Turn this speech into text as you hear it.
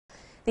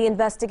The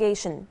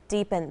investigation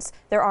deepens.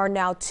 There are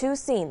now two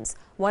scenes,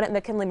 one at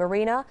McKinley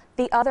Marina,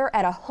 the other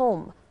at a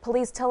home.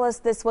 Police tell us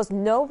this was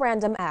no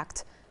random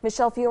act.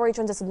 Michelle Fiore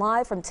joins us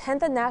live from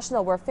 10th and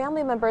National, where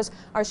family members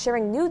are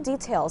sharing new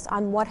details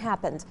on what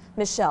happened.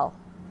 Michelle.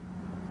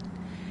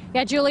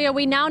 Yeah, Julia,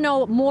 we now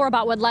know more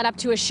about what led up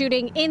to a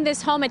shooting in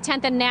this home at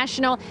 10th and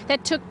National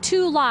that took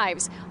two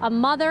lives, a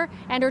mother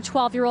and her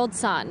 12-year-old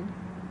son.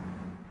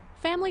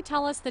 Family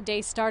tell us the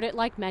day started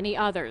like many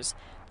others.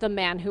 The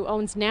man who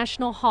owns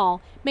National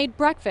Hall made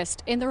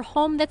breakfast in their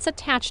home that's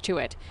attached to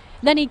it.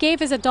 Then he gave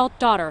his adult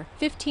daughter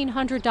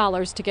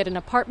 $1,500 to get an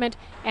apartment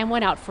and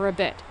went out for a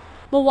bit.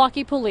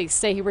 Milwaukee police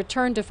say he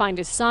returned to find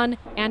his son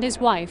and his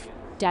wife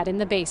dead in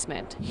the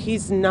basement.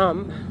 He's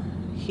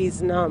numb.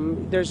 He's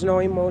numb. There's no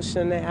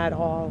emotion at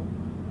all.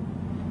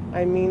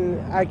 I mean,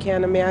 I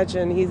can't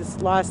imagine. He's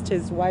lost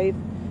his wife,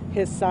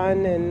 his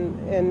son,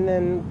 and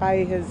then by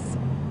his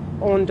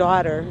own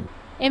daughter.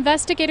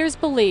 Investigators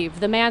believe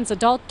the man's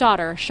adult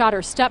daughter shot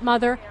her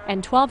stepmother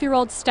and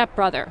 12-year-old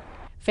stepbrother.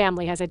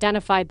 Family has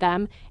identified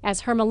them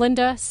as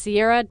Hermelinda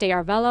Sierra de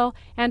Arvelo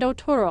and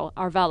Oturo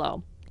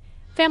Arvelo.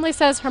 Family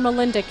says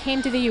Hermelinda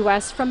came to the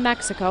U.S. from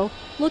Mexico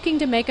looking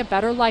to make a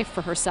better life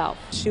for herself.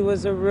 She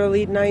was a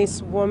really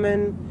nice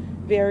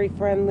woman, very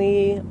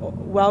friendly,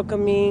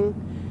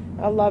 welcoming,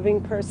 a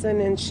loving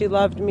person, and she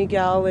loved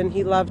Miguel, and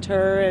he loved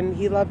her, and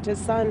he loved his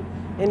son,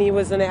 and he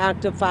was an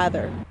active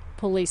father.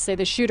 Police say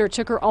the shooter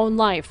took her own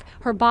life.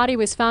 Her body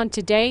was found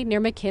today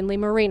near McKinley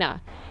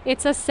Marina.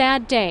 It's a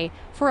sad day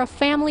for a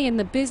family in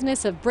the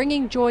business of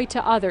bringing joy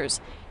to others.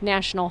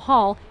 National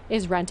Hall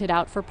is rented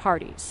out for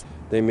parties.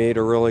 They made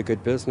a really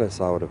good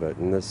business out of it,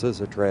 and this is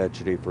a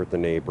tragedy for the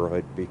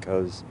neighborhood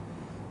because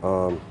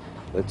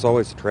it's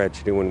always a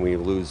tragedy when we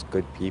lose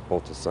good people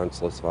to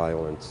senseless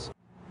violence.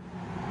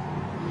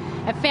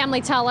 A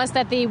family tell us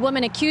that the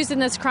woman accused in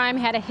this crime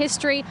had a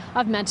history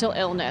of mental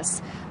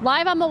illness.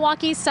 Live on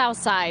Milwaukee's South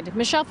Side,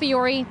 Michelle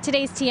Fiore,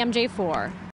 today's TMJ4.